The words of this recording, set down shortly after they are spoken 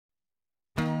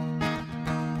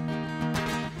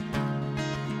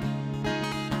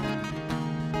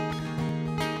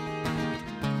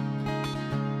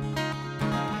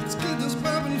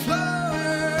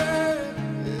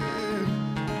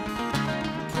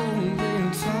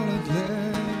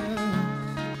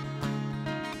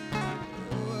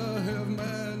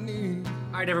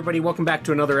right, everybody, welcome back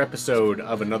to another episode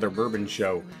of Another Bourbon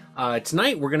Show.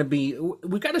 Tonight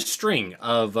we got a string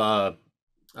of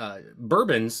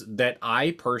bourbons that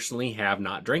I personally have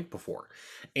not drank before.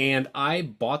 And I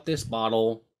bought this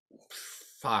bottle,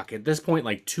 at this point,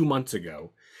 like 2 months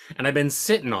ago. And I've been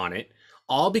sitting on it,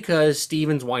 all because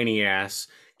Steven's whiny ass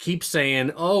keeps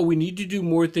saying, oh, we need to do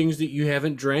more things that you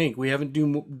haven't drank. We got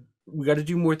to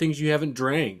do more things you haven't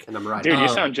drank. And I'm right. Dude,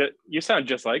 you sound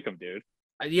just like him, dude.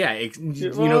 Yeah, you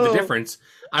know the difference.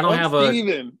 I don't have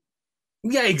Steven.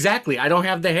 Yeah, exactly. I don't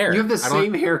have the hair. You have the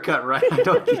same haircut, right?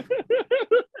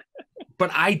 But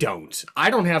I don't.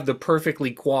 I don't have the perfectly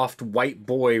coiffed white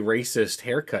boy racist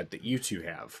haircut that you two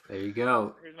have. There you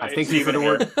go. I thank you for the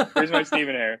word. Here's my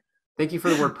Steven hair. Thank you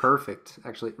for the word perfect.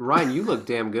 Actually, Ryan, you look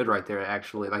damn good right there.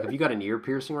 Actually, like if you got an ear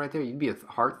piercing right there, you'd be a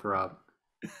heartthrob.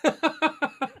 I'd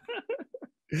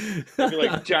be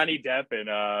like Johnny Depp in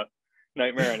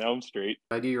Nightmare on Elm Street.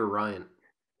 I do your Ryan.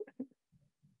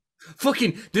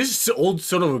 Fucking this old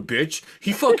son of a bitch.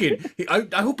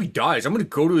 I hope he dies. I'm gonna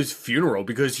go to his funeral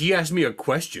because he asked me a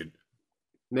question.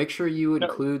 Make sure you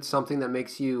include something that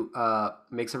makes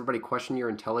everybody question your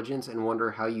intelligence and wonder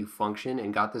how you function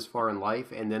and got this far in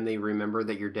life, and then they remember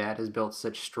that your dad has built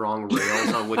such strong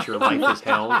rails on which your life is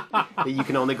held that you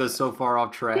can only go so far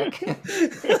off track.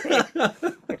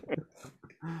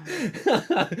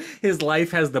 His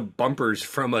life has the bumpers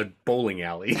from a bowling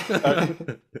alley.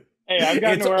 Hey,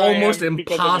 it's almost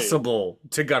impossible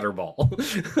to gutterball.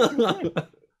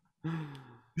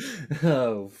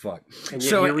 Oh fuck!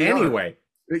 So anyway,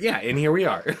 yeah, and here we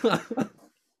are.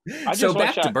 So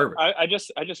back to bourbon. I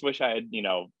just wish I had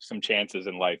some chances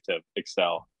in life to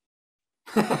excel.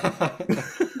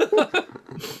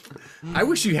 I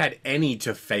wish you had any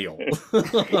to fail.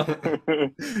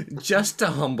 Just to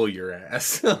humble your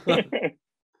ass.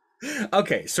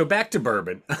 Okay, so back to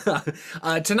bourbon.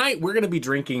 Tonight we're going to be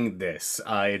drinking this.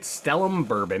 It's Stellum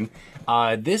Bourbon.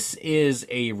 This is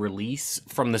a release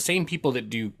from the same people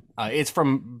that do... it's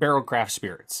from Barrel Craft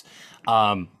Spirits.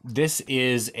 This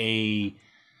is a...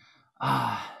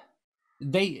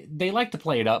 They like to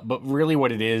play it up, but really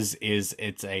what it is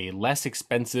it's a less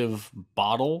expensive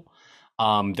bottle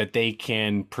that they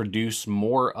can produce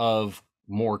more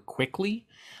quickly.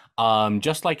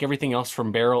 Just like everything else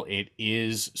from Barrel, it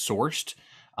is sourced.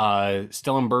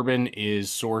 Stellum Bourbon is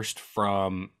sourced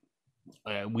from,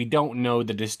 we don't know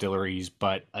the distilleries,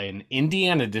 but an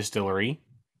Indiana distillery,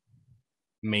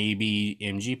 maybe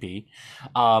MGP.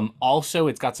 Also,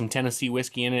 it's got some Tennessee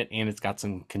whiskey in it, and it's got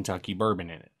some Kentucky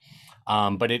bourbon in it.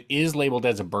 But it is labeled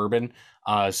as a bourbon,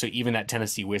 so even that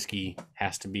Tennessee whiskey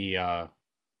has to be,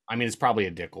 it's probably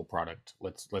a Dickel product.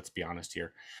 Let's be honest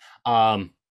here.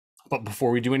 But before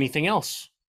we do anything else,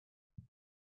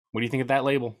 what do you think of that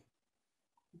label?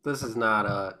 This is not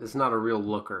a real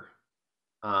looker.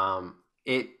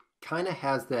 It kind of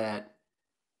has that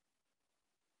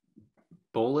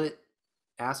bullet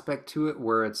aspect to it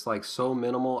where it's like so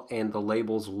minimal and the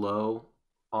label's low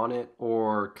on it,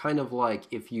 or kind of like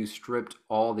if you stripped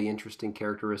all the interesting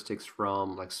characteristics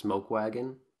from like Smoke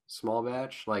Wagon small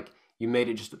batch, like you made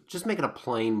it just make it a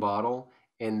plain bottle.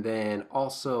 And then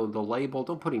also the label,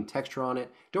 don't put any texture on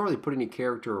it. Don't really put any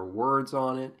character or words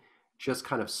on it. Just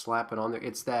kind of slap it on there.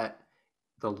 It's that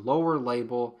the lower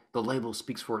label, the label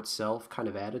speaks for itself kind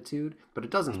of attitude, but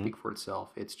it doesn't speak for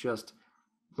itself. It's just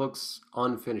looks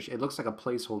unfinished. It looks like a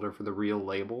placeholder for the real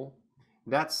label.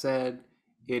 That said,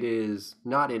 it is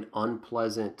not an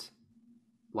unpleasant,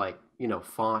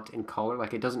 font and color.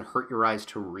 Like it doesn't hurt your eyes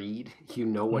to read. You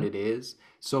know what it is.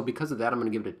 So because of that, I'm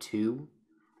going to give it a 2.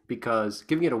 Because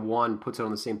giving it a 1 puts it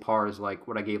on the same par as like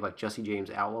what I gave like Jesse James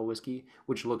Outlaw whiskey,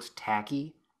 which looks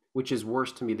tacky, which is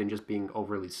worse to me than just being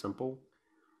overly simple.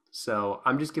 So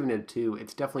I'm just giving it a 2.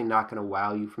 It's definitely not going to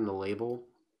wow you from the label.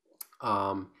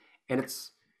 And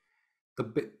it's the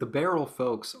barrel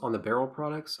folks on the barrel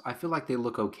products, I feel like they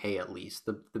look okay at least.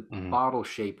 The bottle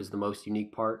shape is the most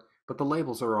unique part, but the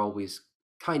labels are always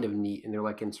kind of neat, and they're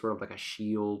like in sort of like a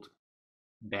shield,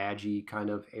 badgy kind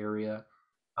of area.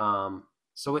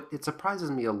 So it surprises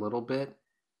me a little bit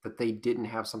that they didn't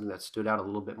have something that stood out a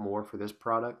little bit more for this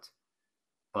product.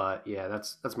 But yeah,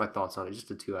 that's my thoughts on it.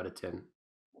 Just a 2 out of 10.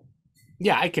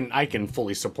 Yeah, I can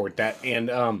fully support that.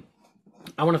 And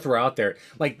I want to throw out there,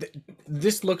 like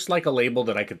this looks like a label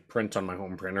that I could print on my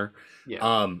home printer.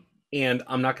 Yeah. And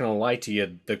I'm not going to lie to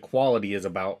you, the quality is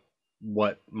about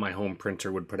what my home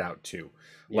printer would put out too.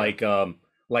 Yeah.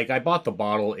 Like I bought the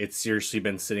bottle. It's seriously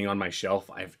been sitting on my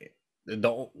shelf.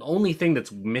 The only thing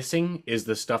that's missing is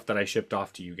the stuff that I shipped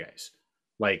off to you guys.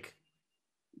 Like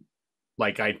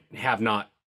I have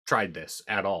not tried this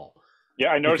at all. Yeah,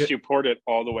 I noticed you poured it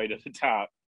all the way to the top.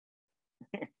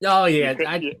 Oh You yeah,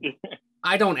 could,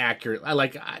 I don't accurate.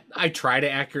 I try to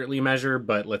accurately measure,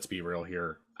 but let's be real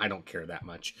here. I don't care that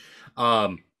much.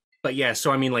 But yeah,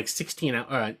 so I mean, like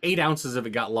 8 ounces of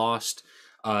it got lost.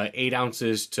 8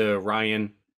 ounces to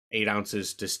Ryan, 8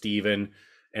 ounces to Steven,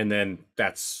 and then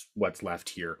that's what's left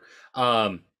here.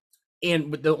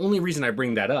 But the only reason I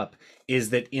bring that up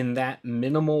is that in that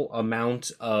minimal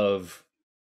amount of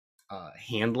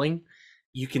handling,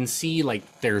 you can see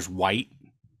like there's white,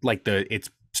 like it's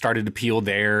started to peel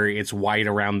there. It's white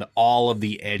around all of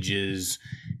the edges.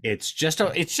 It's just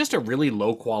a really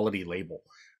low quality label.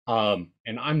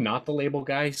 And I'm not the label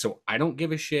guy, so I don't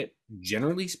give a shit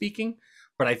generally speaking.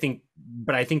 But I think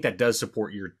that does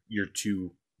support your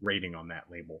 2 rating on that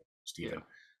label, Yeah. Stephen.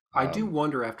 I do Um,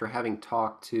 wonder after having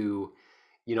talked to,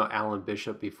 Alan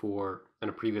Bishop before in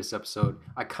a previous episode,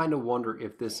 I kind of wonder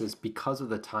if this is because of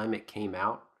the time it came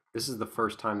out. This is the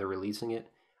first time they're releasing it.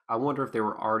 I wonder if they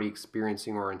were already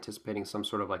experiencing or anticipating some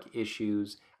sort of like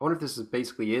issues. I wonder if this is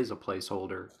basically is a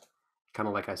placeholder, kind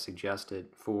of like I suggested,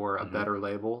 for a mhm. better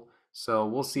label. So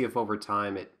we'll see if over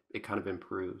time it kind of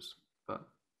improves. But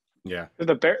Yeah.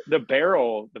 the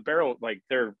barrel, like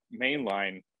their main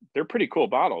line, they're pretty cool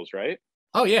bottles, right?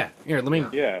 Oh yeah. Here, let me. yeah.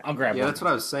 Yeah. I'll grab Yeah, one. that's what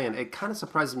I was saying. It kind of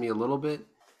surprises me a little bit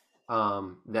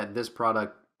that this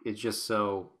product is just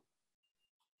so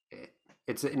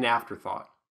it's an afterthought.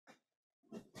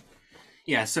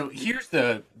 Yeah. So here's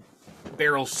the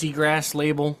barrel seagrass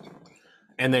label,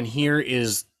 and then here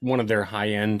is one of their high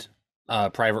end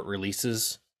private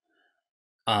releases.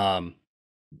 Um,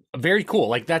 Very cool.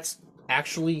 Like that's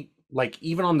actually like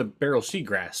even on the barrel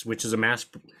seagrass, which is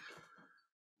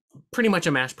pretty much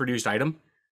a mass produced item.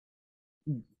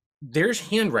 There's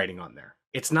handwriting on there.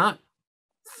 It's not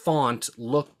font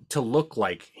look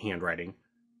like handwriting.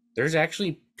 There's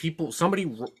actually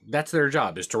somebody that's their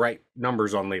job is to write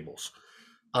numbers on labels.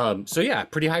 So yeah,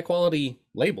 pretty high quality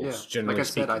Yeah, labels, like generally I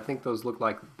said, I speaking. think those look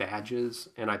like badges,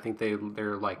 and I think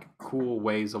they're like cool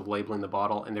ways of labeling the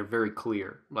bottle, and they're very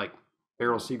clear. Like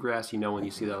barrel seagrass, when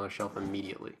you see that on the shelf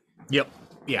immediately. Yep.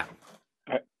 Yeah.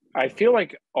 I, I feel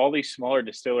like all these smaller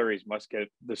distilleries must get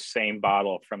the same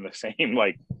bottle from the same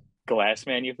like glass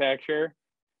manufacturer,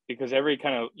 because every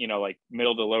kind of like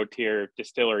middle to low tier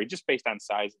distillery, just based on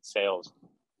size and sales,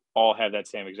 all have that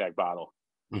same exact bottle.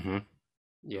 Hmm.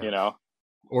 Yeah, You know,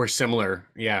 Or similar.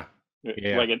 Yeah.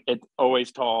 Yeah. like it's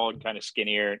always tall and kind of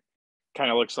skinnier.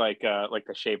 Kind of looks like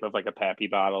the shape of like a Pappy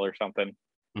bottle or something.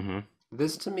 Hmm.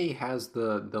 this to me has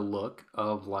the look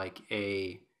of like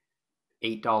a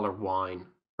 $8 wine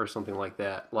or something like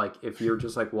that. Like if you're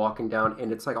just like walking down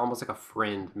and it's like almost like a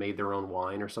friend made their own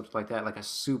wine or something like that, like a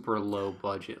super low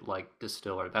budget like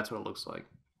distiller. That's what it looks like.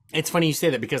 It's funny you say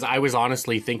that because I was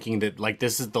honestly thinking that like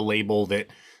this is the label that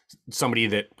somebody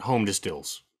that home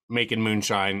distills, making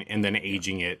moonshine and then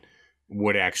aging it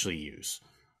would actually use.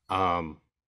 Um,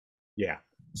 yeah.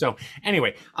 So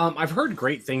anyway, I've heard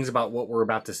great things about what we're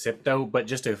about to sip though, but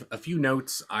just a few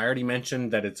notes. I already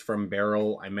mentioned that it's from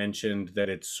barrel. I mentioned that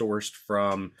it's sourced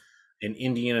from an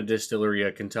Indiana distillery,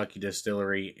 a Kentucky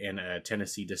distillery, and a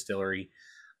Tennessee distillery.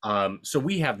 So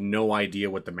we have no idea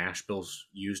what the mash bills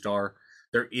used are.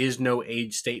 There is no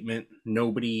age statement.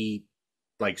 Nobody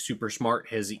like super smart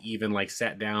has even like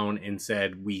sat down and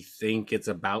said we think it's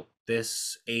about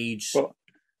this age. Well,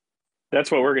 that's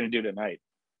what we're gonna do tonight.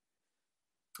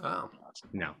 Oh,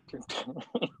 No,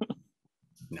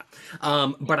 no.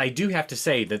 But I do have to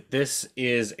say that this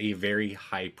is a very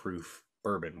high proof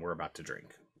bourbon we're about to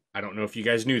drink. I don't know if you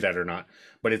guys knew that or not,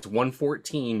 but it's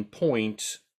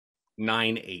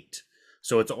 114.98.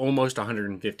 So it's almost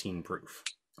 115 proof.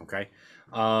 Okay.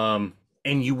 And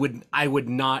I would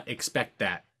not expect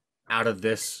that out of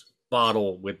this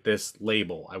bottle with this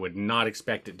label. I would not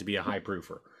expect it to be a high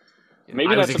proofer. yeah.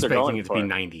 Maybe I was that's what they're expecting going it to be for.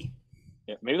 90.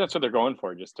 Yeah, maybe that's what they're going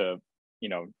for, just to, you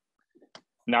know,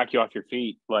 knock you off your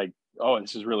feet. Like, oh,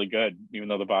 this is really good, even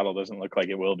though the bottle doesn't look like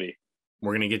it will be.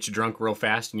 We're gonna get you drunk real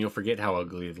fast, and you'll forget how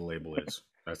ugly the label is.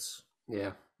 That's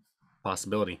Yeah. a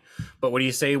possibility. But what do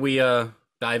you say we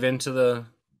dive into the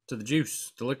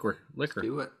juice, the liquor? Let's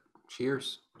do it.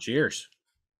 Cheers. Cheers.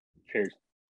 Cheers.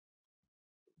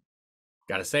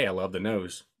 Gotta say, I love the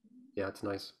nose. Yeah, it's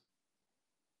nice.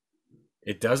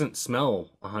 It doesn't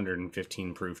smell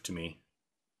 115 proof to me.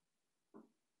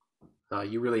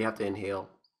 You really have to inhale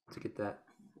to get that.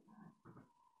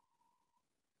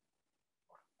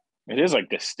 It is like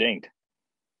distinct.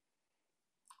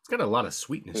 It's got a lot of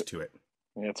sweetness to it.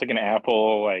 Yeah, it's like an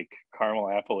apple, like caramel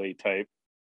apple-y type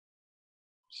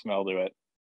smell to it.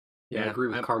 Yeah, I agree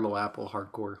with caramel apple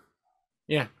hardcore.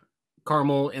 Yeah,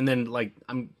 caramel, and then like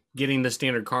I'm getting the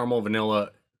standard caramel,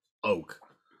 vanilla, oak.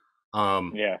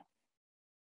 Yeah.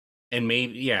 And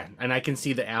maybe, yeah, and I can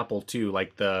see the apple too,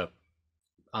 like the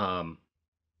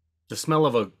smell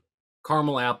of a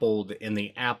caramel apple, and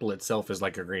the apple itself is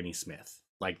like a Granny Smith,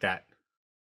 like that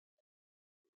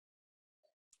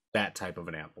type of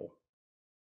an apple.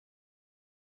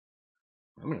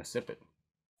 I'm gonna sip it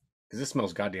because this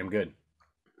smells goddamn good.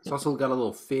 It's also got a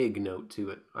little fig note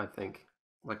to it, I think,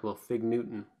 like a little fig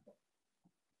Newton.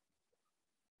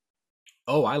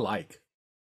 Oh, I like.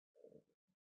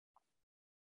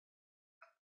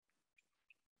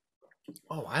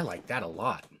 Oh, I like that a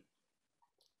lot.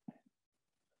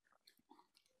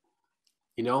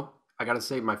 You know, I gotta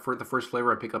say, the first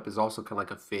flavor I pick up is also kind of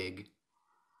like a fig.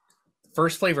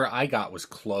 First flavor I got was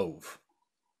clove.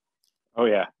 Oh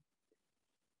yeah,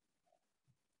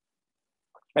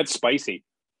 that's spicy.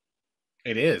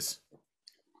 It is.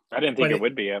 I didn't think it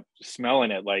would be.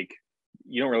 Smelling it, like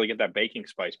you don't really get that baking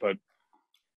spice, but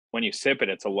when you sip it,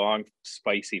 it's a long,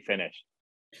 spicy finish.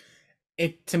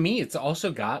 To me, it's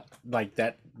also got like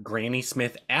that Granny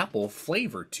Smith apple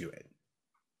flavor to it.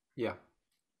 Yeah.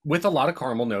 With a lot of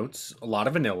caramel notes, a lot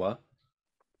of vanilla,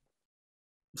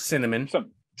 cinnamon.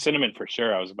 Some cinnamon for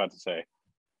sure, I was about to say.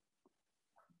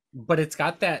 But it's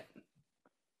got that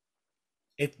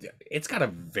it's got a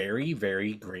very,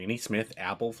 very Granny Smith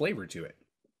apple flavor to it.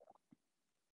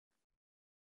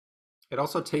 It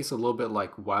also tastes a little bit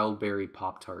like wild berry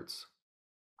Pop-Tarts.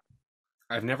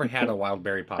 I've never had a wild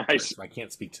berry Pop-Tart, so I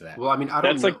can't speak to that. Well, I mean, I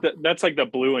don't know. That's like the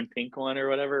blue and pink one or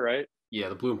whatever, right? Yeah,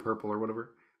 the blue and purple or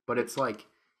whatever. But it's like,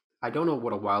 I don't know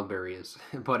what a wild berry is,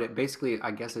 but it basically,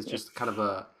 I guess it's just kind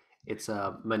of it's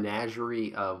a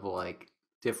menagerie of like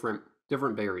different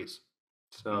berries.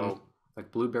 So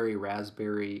like blueberry,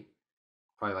 raspberry,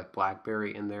 probably like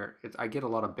blackberry in there. I get a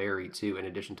lot of berry too, in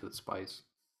addition to the spice.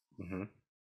 Mm-hmm.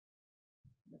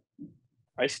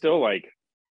 I still like.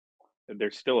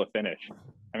 There's still a finish.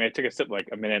 I mean, I took a sip like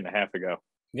a minute and a half ago.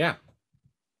 Yeah,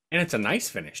 and it's a nice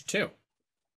finish too.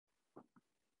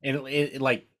 And it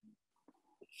like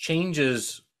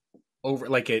changes over,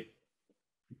 like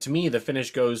to me, the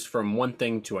finish goes from one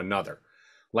thing to another.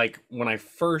 Like when I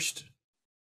first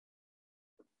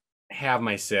have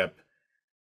my sip,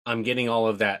 I'm getting all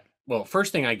of that. Well,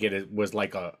 first thing I get was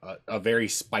like a very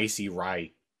spicy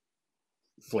rye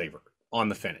flavor on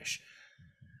the finish.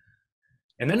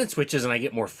 And then it switches and I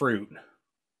get more fruit.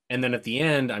 And then at the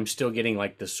end, I'm still getting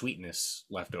like the sweetness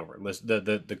left over.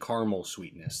 The caramel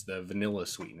sweetness, the vanilla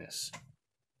sweetness.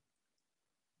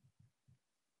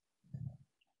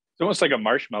 It's almost like a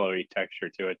marshmallowy texture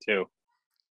to it too.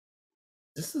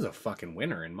 This is a fucking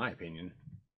winner, in my opinion.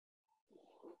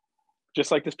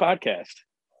 Just like this podcast.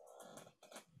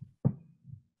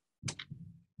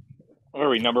 What are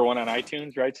we, number one on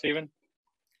iTunes, right, Steven?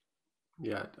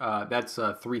 Yeah, that's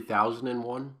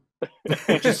 3001,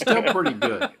 which is still pretty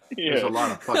good. Yeah. There's a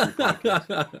lot of fucking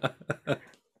podcasts.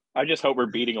 I just hope we're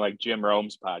beating like Jim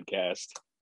Rome's podcast.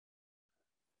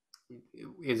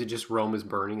 Is it just Rome is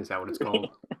Burning? Is that what it's called?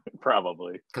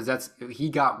 Probably. Because he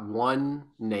got one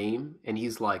name and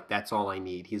he's like, that's all I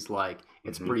need. He's like,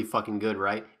 it's pretty fucking good,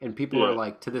 right? And people are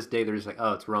like, to this day, they're just like,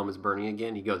 oh, it's Rome is Burning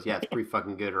again. He goes, yeah, it's pretty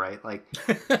fucking good, right? Like,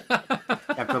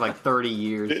 after like 30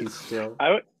 years, he's still.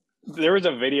 There was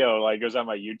a video, like, it was on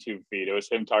my YouTube feed. It was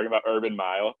him talking about Urban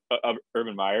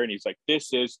Meyer, and he's like,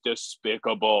 this is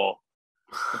despicable.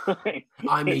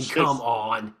 I mean, come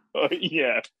on. Oh,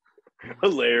 yeah.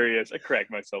 Hilarious. I cracked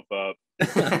myself up.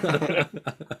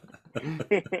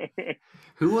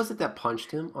 Who was it that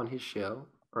punched him on his show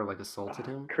or like assaulted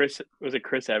him? Was it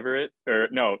Chris Everett? Or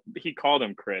no, he called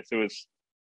him Chris. It was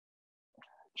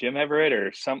Jim Everett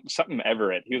or something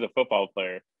Everett. He was a football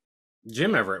player.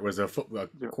 Jim Everett was a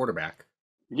quarterback.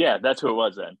 Yeah, that's who it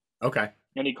was then. Okay.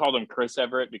 And he called him Chris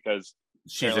Everett because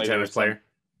she's a tennis player.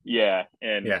 Yeah,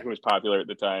 and he was popular at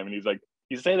the time. And he's like,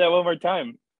 you say that one more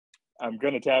time, I'm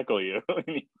going to tackle you.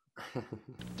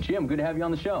 Jim, good to have you on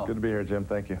the show. Good to be here, Jim.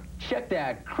 Thank you. Check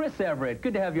that. Chris Everett,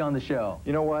 good to have you on the show.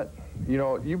 You know what?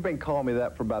 You've been calling me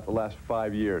that for about the last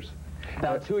 5 years.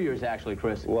 About 2 years, actually,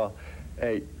 Chris. Well,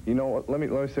 hey, you know what? Let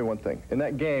me say one thing. In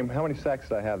that game, how many sacks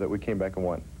did I have that we came back and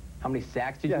won? How many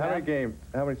sacks did you have?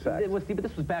 How many sacks? Well, see, but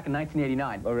this was back in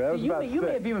 1989. Okay, that was you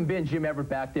may have even been Jim Everett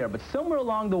back there, but somewhere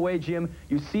along the way, Jim,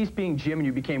 you ceased being Jim and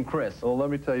you became Chris. Well,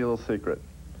 let me tell you a little secret.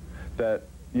 That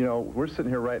you know, we're sitting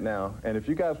here right now, and if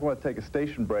you guys want to take a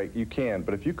station break, you can.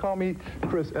 But if you call me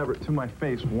Chris Everett to my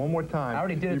face one more time, I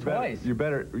already did it twice. You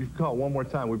better, if you call it one more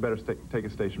time, we better take a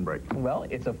station break. Well,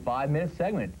 it's a 5-minute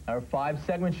segment, our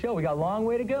 5-segment show. We got a long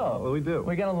way to go. Well, we do.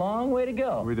 We got a long way to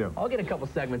go. We do. I'll get a couple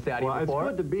segments out of you before. Well,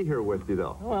 it's good to be here with you,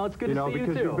 though. Well, it's good to see you,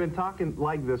 because too. you've been talking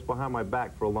like this behind my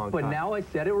back for a long time. But now I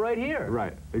said it right here.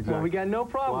 Right, exactly. Well, we got no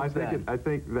problems well, I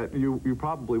think that you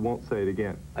probably won't say it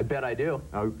again. I bet I do.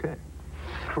 Okay.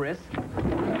 Chris?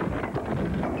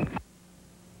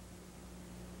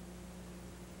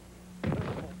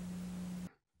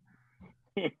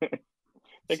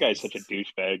 That guy's such a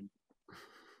douchebag.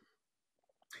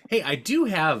 Hey, I do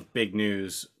have big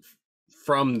news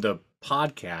from the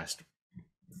podcast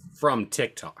from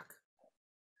TikTok.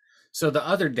 So the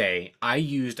other day, I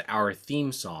used our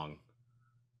theme song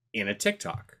in a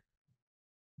TikTok.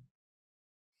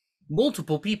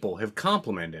 Multiple people have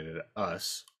complimented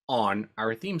us on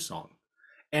our theme song.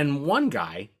 And one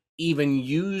guy even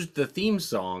used the theme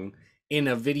song in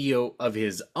a video of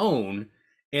his own,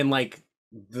 and like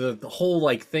the whole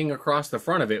like thing across the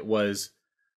front of it was,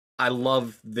 I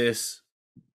love this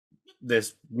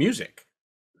music.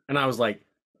 And I was like,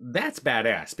 that's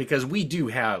badass, because we do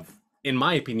have, in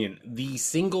my opinion, the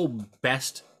single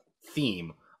best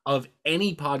theme of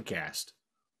any podcast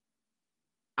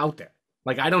out there.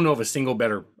 Like, I don't know of a single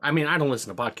better. I mean, I don't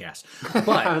listen to podcasts, but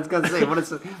I was gonna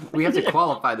say, we have to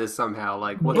qualify this somehow.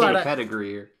 Like, what's the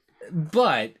pedigree here?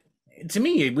 But to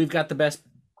me, we've got the best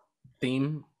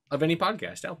theme of any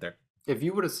podcast out there. If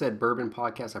you would have said bourbon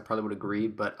podcast, I probably would agree.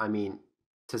 But I mean,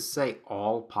 to say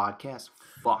all podcasts,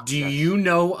 fuck. Do you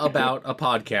know about a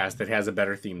podcast that has a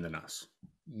better theme than us?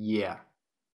 Yeah.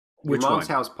 Which Your Mom's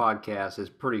one? House podcast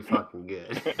is pretty fucking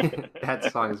good.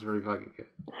 That song is pretty fucking good.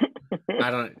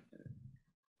 I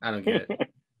don't get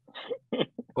it.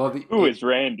 Well, Who is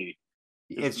Randy?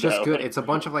 It's just good. It's a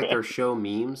bunch of like their show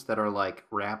memes that are like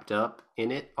wrapped up in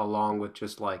it, along with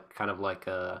just like kind of like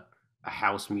a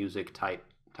house music type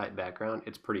background.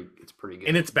 It's pretty good.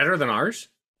 And it's better than ours?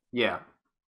 Yeah.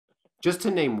 Just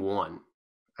to name one.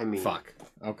 I mean, fuck.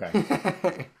 Okay.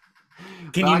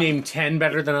 Can you name 10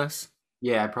 better than us?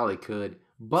 Yeah, I probably could.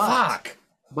 But fuck.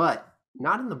 But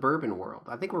not in the bourbon world.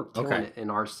 I think we're killing it in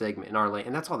our segment, in our lane,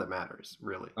 and that's all that matters,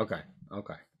 really. Okay.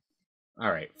 All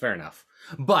right, fair enough.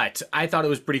 But I thought it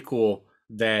was pretty cool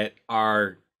that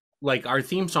our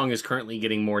theme song is currently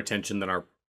getting more attention than our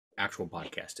actual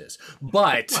podcast is.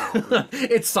 But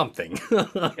it's something.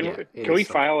 Can we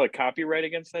file a copyright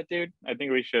against that dude? I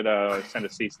think we should send a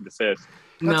cease and desist.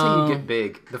 That's how you get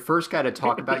big. The first guy to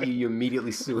talk about you, you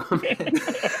immediately sue him.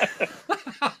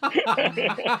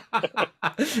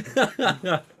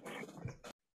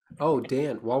 Oh,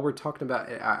 Dan, while we're talking about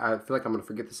it, I feel like I'm going to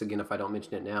forget this again if I don't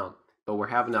mention it now, but we're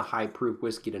having a high proof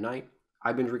whiskey tonight.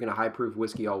 I've been drinking a high proof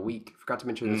whiskey all week. Forgot to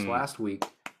mention this last week,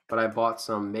 but I bought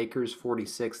some Maker's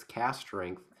 46 Cask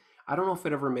Strength. I don't know if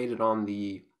it ever made it on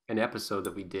an episode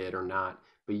that we did or not,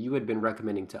 but you had been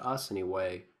recommending to us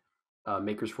anyway,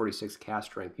 Maker's 46 Cask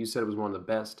Strength. You said it was one of the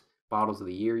best bottles of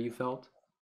the year, you felt,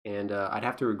 and I'd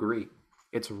have to agree.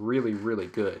 It's really, really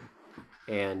good.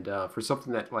 And for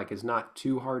something that like is not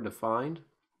too hard to find,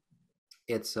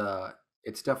 it's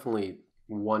definitely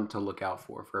one to look out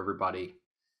for everybody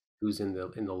who's in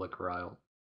the liquor aisle.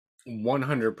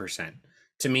 100%.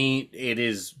 To me, it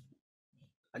is.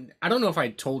 I don't know if I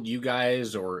told you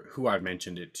guys or who I've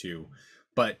mentioned it to,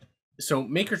 but so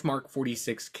Maker's Mark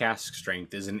 46 Cask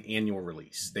Strength is an annual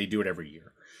release. They do it every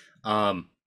year.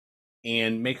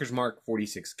 And Maker's Mark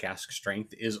 46 Cask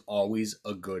Strength is always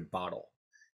a good bottle.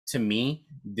 To me,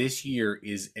 this year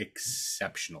is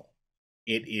exceptional.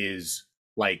 It is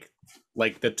like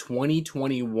the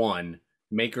 2021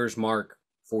 Maker's Mark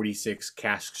 46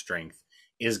 Cask Strength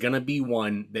is going to be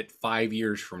one that 5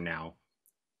 years from now,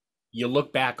 you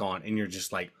look back on and you're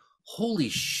just like, holy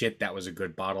shit, that was a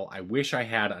good bottle. I wish I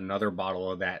had another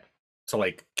bottle of that to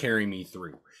like carry me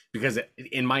through, because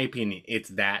in my opinion, it's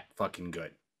that fucking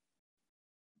good.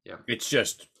 Yeah.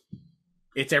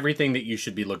 It's everything that you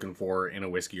should be looking for in a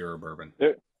whiskey or a bourbon.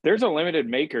 There's a limited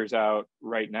Makers out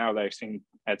right now that I've seen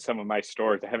at some of my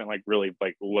stores. I haven't really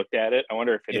looked at it. I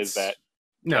wonder if it's that.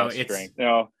 No, strength.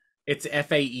 It's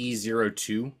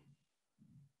FAE02.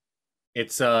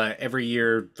 It's every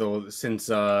year since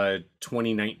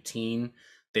 2019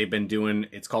 they've been doing.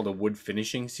 It's called a wood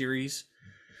finishing series.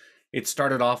 It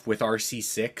started off with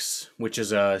RC6, which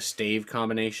is a stave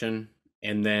combination.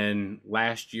 And then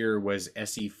last year was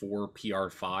SE4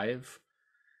 PR5.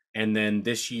 And then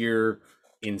this year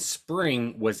in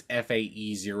spring was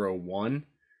FAE01.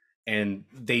 And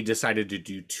they decided to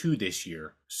do 2 this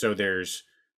year. So there's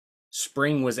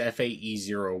Spring was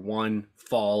FAE01,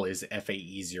 fall is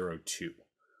FAE02.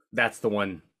 That's the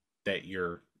one that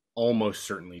you're almost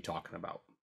certainly talking about.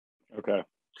 Okay.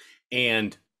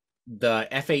 And the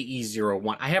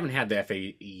FAE01, I haven't had the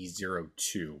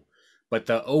FAE02, but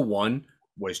the 01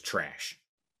 was trash.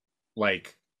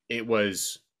 Like, it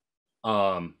was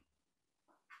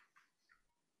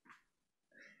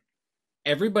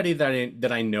everybody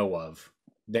that I know of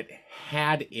that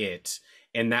had it,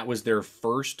 and that was their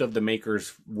first of the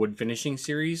Maker's wood finishing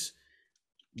series,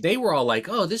 they were all like,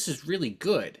 oh, this is really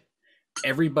good.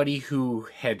 Everybody who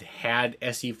had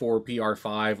SE4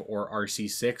 PR5 or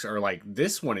RC6 are like,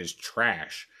 this one is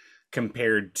trash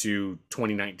compared to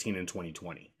 2019 and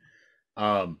 2020.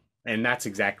 And that's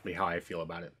exactly how I feel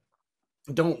about it.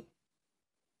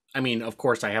 Of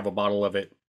course, I have a bottle of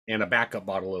it and a backup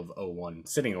bottle of 01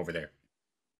 sitting over there.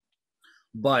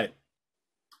 But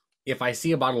if I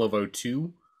see a bottle of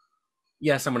 02,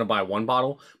 yes, I'm going to buy one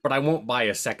bottle, but I won't buy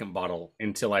a second bottle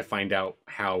until I find out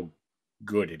how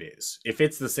good it is. If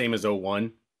it's the same as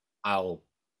 01, I'll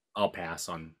pass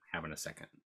on having a second.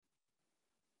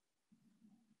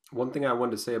 One thing I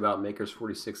wanted to say about Maker's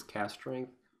 46 Cask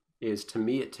Strength is, to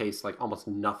me, it tastes like almost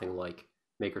nothing like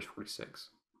Maker's 46.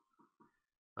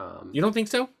 You don't think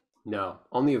so? No,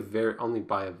 only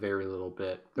by a very little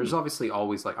bit. There's obviously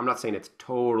always, like, I'm not saying it's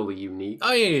totally unique.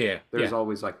 Oh yeah. There's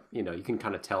always, like, you can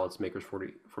kind of tell it's Maker's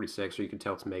 46, or you can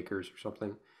tell it's Maker's or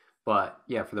something. But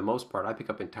yeah, for the most part, I pick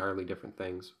up entirely different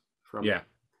things from it.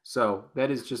 So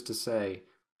that is just to say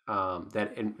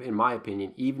that in my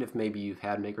opinion, even if maybe you've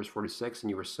had Maker's 46 and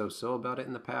you were so about it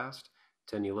in the past,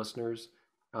 to any listeners,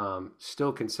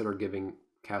 still consider giving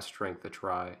Cask Strength a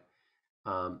try.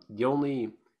 The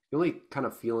only kind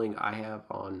of feeling I have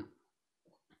on,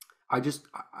 I guess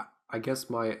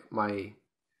the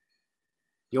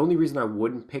only reason I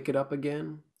wouldn't pick it up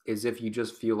again is if you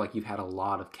just feel like you've had a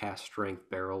lot of Cask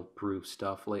Strength barrel proof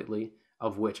stuff lately,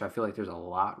 of which I feel like there's a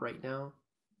lot right now.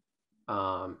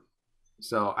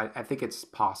 So I think it's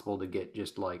possible to get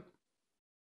just like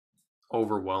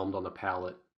overwhelmed on the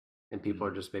palate, and people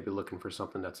are just maybe looking for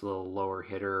something that's a little lower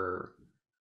hitter, or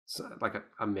like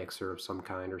a mixer of some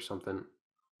kind or something.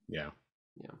 Yeah.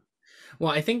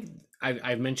 Well, I think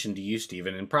I've mentioned to you,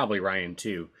 Stephen, and probably Ryan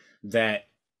too, that,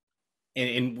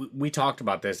 and we talked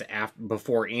about this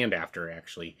before and after,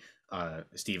 actually,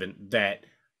 Stephen, that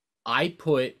I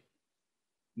put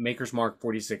Maker's Mark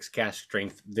 46 Cask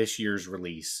Strength, this year's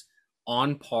release,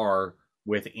 on par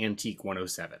with Antique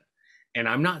 107. And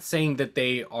I'm not saying that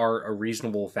they are a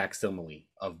reasonable facsimile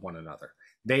of one another.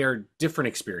 They are different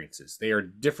experiences. They are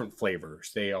different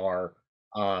flavors. They are,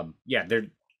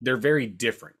 they're very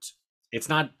different. It's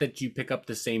not that you pick up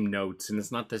the same notes, and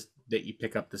it's not that you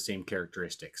pick up the same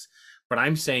characteristics. But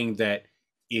I'm saying that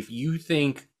if you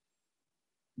think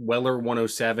Weller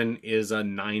 107 is a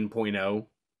 9.0,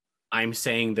 I'm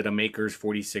saying that a Maker's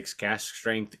 46 Cask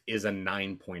Strength is a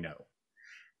 9.0.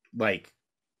 Like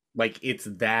it's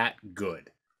that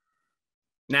good.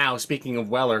 Now, speaking of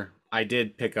Weller, I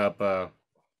did pick up a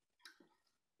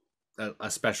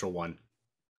special one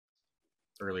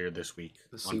earlier this week,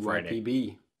 The on Friday.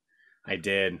 CYPB. I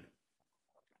did.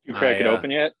 You crack it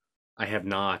open yet? I have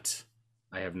not.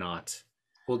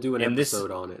 We'll do an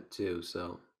episode on it too.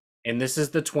 So. And this is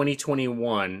the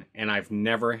 2021, and I've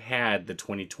never had the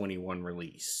 2021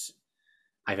 release.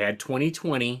 I've had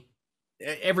 2020.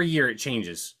 Every year it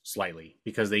changes slightly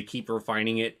because they keep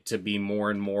refining it to be more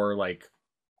and more like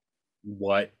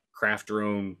what craft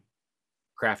your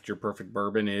perfect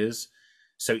bourbon is.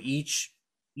 So each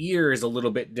year is a little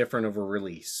bit different of a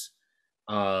release.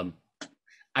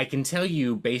 I can tell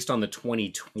you, based on the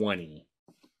 2020,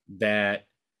 that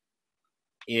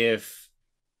unless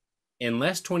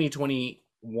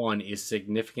 2021 is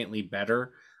significantly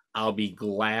better, I'll be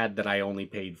glad that I only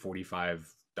paid $45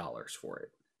 for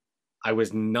it. I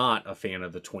was not a fan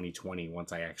of the 2020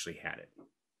 once I actually had it.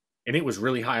 And it was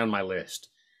really high on my list.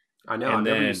 I know. I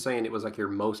remember you saying it was like your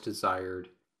most desired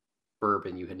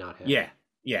bourbon you had not had. Yeah.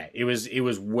 It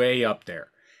was way up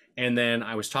there. And then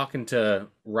I was talking to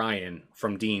Ryan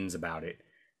from Dean's about it.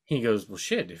 He goes, well,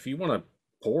 shit, if you want to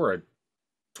pour a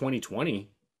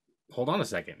 2020, hold on a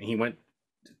second. And he went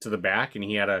to the back and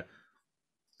he had a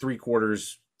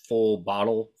 3/4 full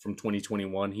bottle from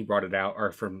 2021. He brought it out,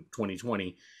 or from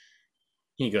 2020.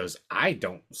 He goes, I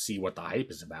don't see what the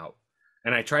hype is about.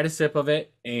 And I tried a sip of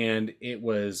it, and it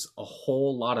was a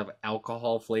whole lot of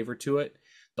alcohol flavor to it.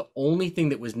 The only thing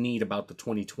that was neat about the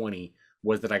 2020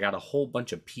 was that I got a whole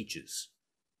bunch of peaches.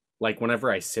 Like,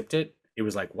 whenever I sipped it, it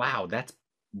was like, wow, that's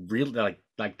really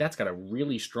like that's got a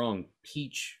really strong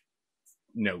peach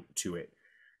note to it.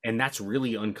 And that's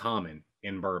really uncommon.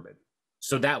 in bourbon.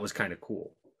 So that was kind of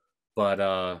cool.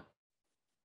 But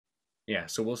yeah,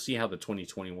 so we'll see how the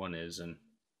 2021 is, and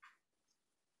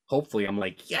hopefully I'm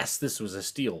like, yes, this was a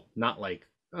steal, not like,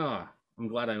 I'm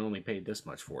glad I only paid this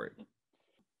much for it.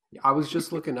 I was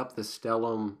just looking up the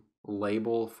Stellum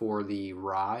label for the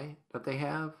rye that they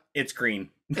have. It's green.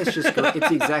 It's just it's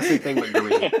the exact same thing but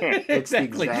green. It's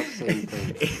Exactly. the exact same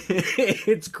thing.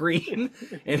 It's green,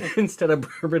 and instead of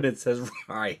bourbon, it says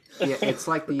rye. Yeah, it's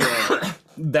like the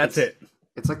That's it.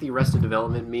 It's like the Arrested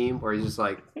Development meme where he's just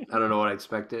like, I don't know what I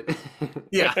expected.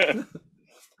 Yeah.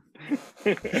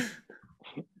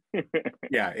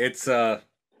 Yeah, it's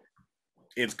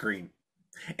green.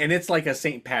 And it's like a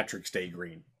St. Patrick's Day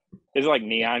green. It's like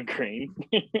neon green.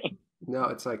 No,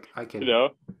 it's like I can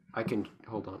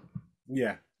hold on.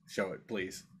 Yeah, show it,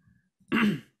 please.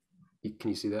 Can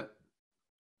you see that?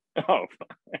 Oh.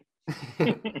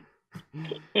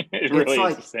 It really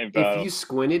is the same bottle. If you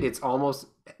squint it, it's almost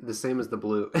the same as the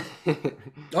blue.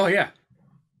 Oh yeah.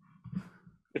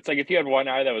 It's like if you had one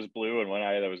eye that was blue and one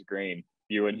eye that was green,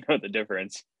 you wouldn't know the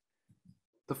difference.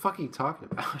 The fuck are you talking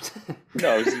about?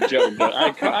 No, it's a joke.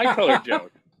 I color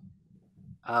joke.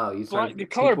 Oh, you talking The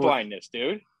color blindness,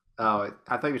 dude. Oh,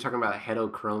 I thought you were talking about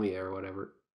heterochromia or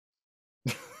whatever.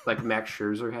 Like Max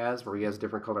Scherzer has, where he has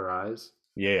different color eyes.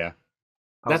 Yeah.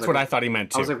 That's what I thought he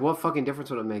meant too. I was like, what fucking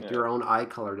difference would it make? Yeah. Your own eye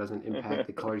color doesn't impact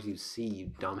the colors you see,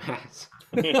 you dumbass.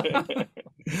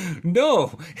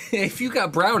 No, if you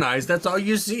got brown eyes, that's all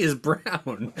you see is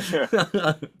brown.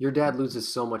 Your dad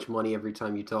loses so much money every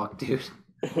time you talk, dude.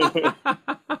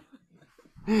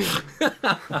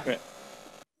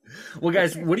 Well,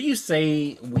 guys, what do you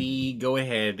say we go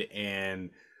ahead and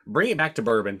bring it back to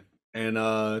bourbon and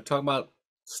talk about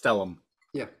Stellum?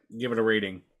 Yeah. Give it a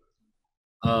rating.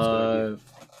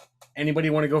 Anybody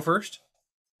want to go first?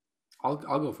 I'll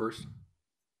go first.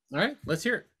 All right, let's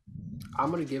hear it. I'm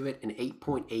going to give it an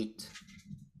 8.8.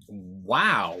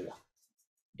 Wow.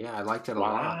 Yeah, I liked it a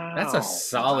lot. That's a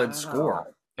solid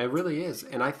score. It really is.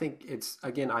 And I think it's,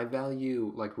 again, I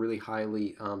value like really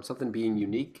highly something being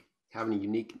unique, having a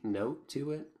unique note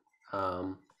to it.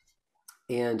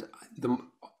 And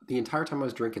the entire time I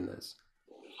was drinking this,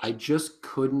 I just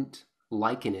couldn't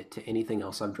liken it to anything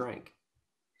else I've drank.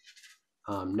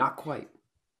 Not quite.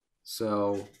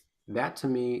 So that to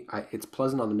me, it's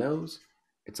pleasant on the nose.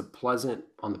 It's a pleasant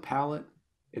on the palate.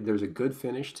 There's a good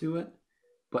finish to it,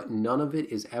 but none of it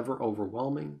is ever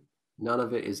overwhelming. None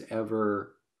of it is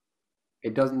ever,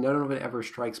 none of it ever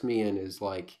strikes me and is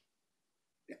like,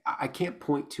 I can't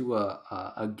point to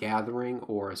a gathering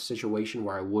or a situation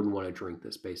where I wouldn't want to drink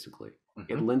this, basically.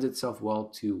 Mm-hmm. It lends itself well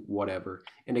to whatever.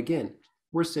 And again,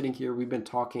 we're sitting here, we've been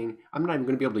talking, I'm not even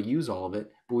going to be able to use all of it,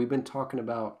 but we've been talking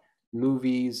about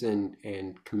movies and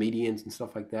comedians and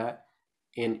stuff like that.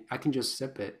 And I can just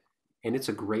sip it. And it's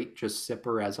a great just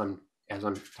sipper as I'm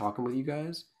talking with you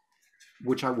guys,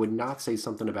 which I would not say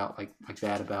something about like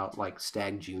that about like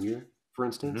Stag Junior, for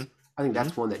instance. Mm-hmm. I think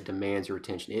that's one that demands your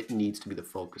attention. It needs to be the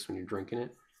focus when you're drinking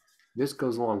it. This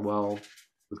goes along well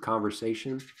with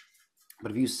conversation,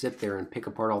 but if you sit there and pick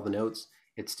apart all the notes,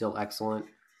 it's still excellent.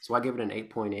 So I give it an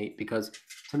 8.8 because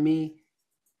to me,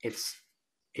 it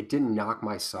didn't knock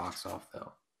my socks off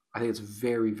though. I think it's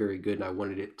very, very good, and I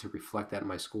wanted it to reflect that in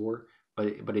my score, but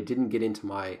it didn't get into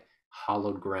my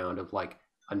hollowed ground of like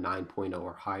a 9.0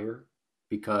 or higher,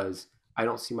 because I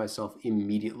don't see myself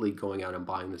immediately going out and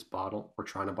buying this bottle or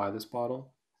trying to buy this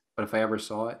bottle. But if I ever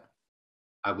saw it,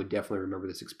 I would definitely remember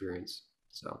this experience.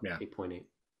 So yeah, 8.8.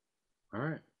 All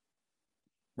right.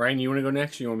 Ryan, you want to go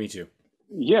next? Or you want me to?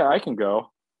 Yeah, I can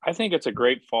go. I think it's a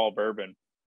great fall bourbon.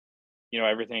 You know,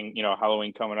 everything, you know,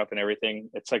 Halloween coming up and everything.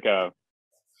 It's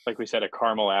like we said, a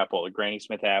caramel apple, a Granny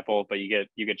Smith apple, but you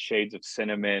get shades of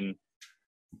cinnamon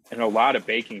and a lot of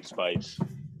baking spice.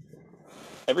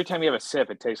 Every time you have a sip,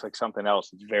 it tastes like something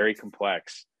else. It's very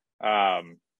complex. I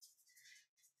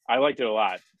liked it a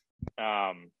lot.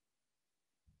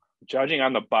 Judging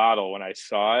on the bottle, when I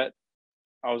saw it,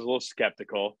 I was a little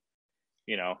skeptical.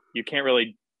 You know, you can't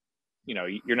really, you know,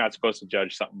 you're not supposed to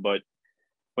judge something, but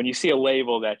when you see a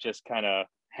label that just kind of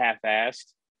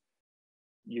half-assed,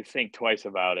 you think twice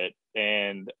about it.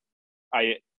 And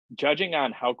judging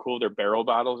on how cool their barrel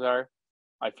bottles are,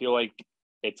 I feel like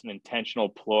it's an intentional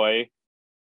ploy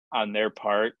on their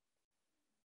part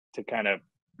to kind of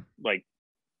like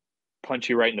punch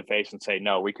you right in the face and say,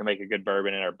 no, we can make a good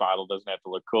bourbon and our bottle doesn't have to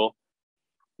look cool,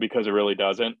 because it really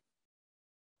doesn't.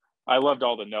 I loved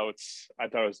all the notes. I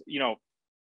thought it was, you know,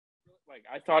 like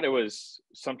I thought it was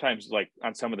sometimes like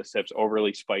on some of the sips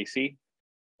overly spicy.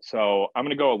 So I'm going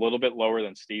to go a little bit lower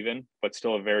than Steven, but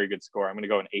still a very good score. I'm going to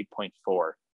go an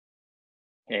 8.4.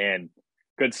 And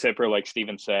good sipper, like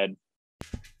Steven said.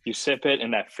 You sip it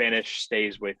and that finish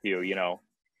stays with you, you know.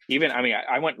 Even, I mean,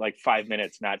 I went like 5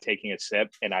 minutes not taking a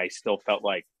sip and I still felt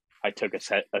like I took a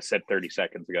sip 30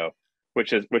 seconds ago,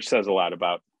 which says a lot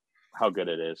about how good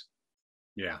it is.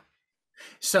 Yeah.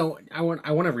 So I want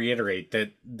to reiterate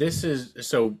that this is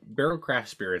so Barrel Craft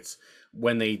Spirits,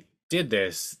 when they did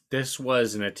this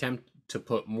was an attempt to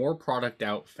put more product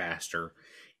out faster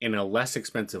in a less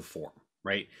expensive form,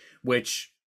 right?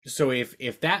 Which, so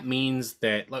if that means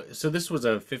that, so this was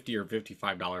a $50 or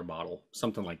 $55 bottle,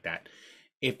 something like that.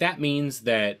 If that means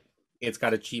that it's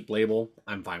got a cheap label,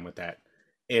 I'm fine with that.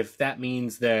 If that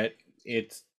means that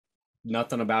it's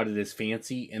nothing about it is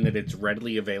fancy and that it's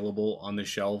readily available on the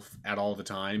shelf at all the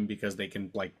time because they can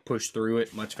like push through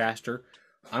it much faster,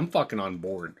 I'm fucking on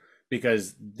board,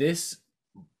 because this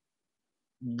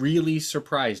really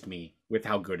surprised me with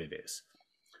how good it is.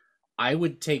 I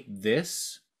would take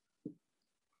this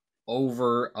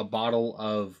over a bottle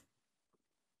of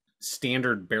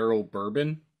standard barrel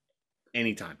bourbon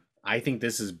anytime. I think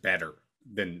this is better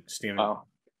than standard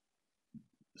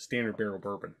barrel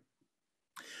bourbon.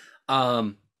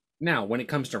 Now when it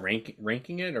comes to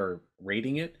ranking it or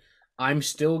rating it, I'm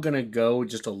still gonna go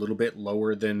just a little bit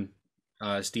lower than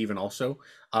Steven also.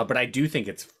 But I do think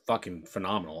it's fucking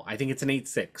phenomenal. I think it's an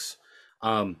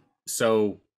 8.6.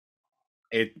 So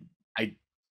I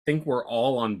think we're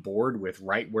all on board with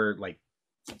right where, like,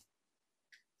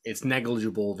 it's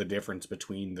negligible the difference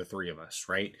between the three of us,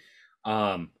 right?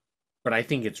 But I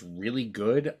think it's really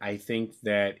good. I think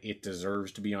that it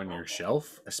deserves to be on your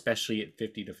shelf, especially at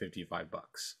 $50 to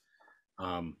 $55.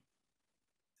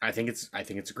 I think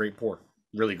it's a great pour,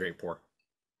 really great pour.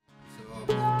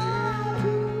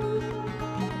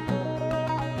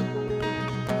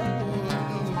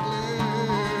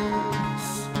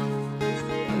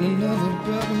 Another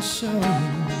brother show.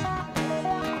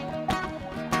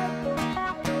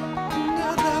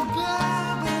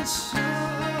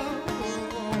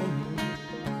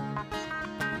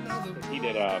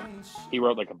 He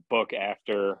wrote like a book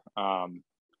after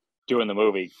doing the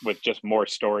movie with just more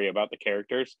story about the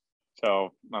characters.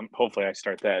 So hopefully I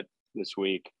start that this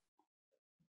week.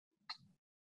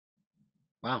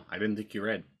 Wow, I didn't think you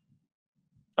read.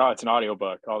 Oh, it's an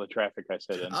audiobook. All the traffic I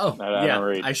said in. Oh, I don't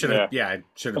read. I should have. Yeah, I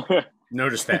should have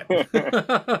noticed that.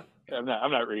 I'm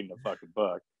not reading a fucking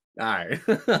book. All right.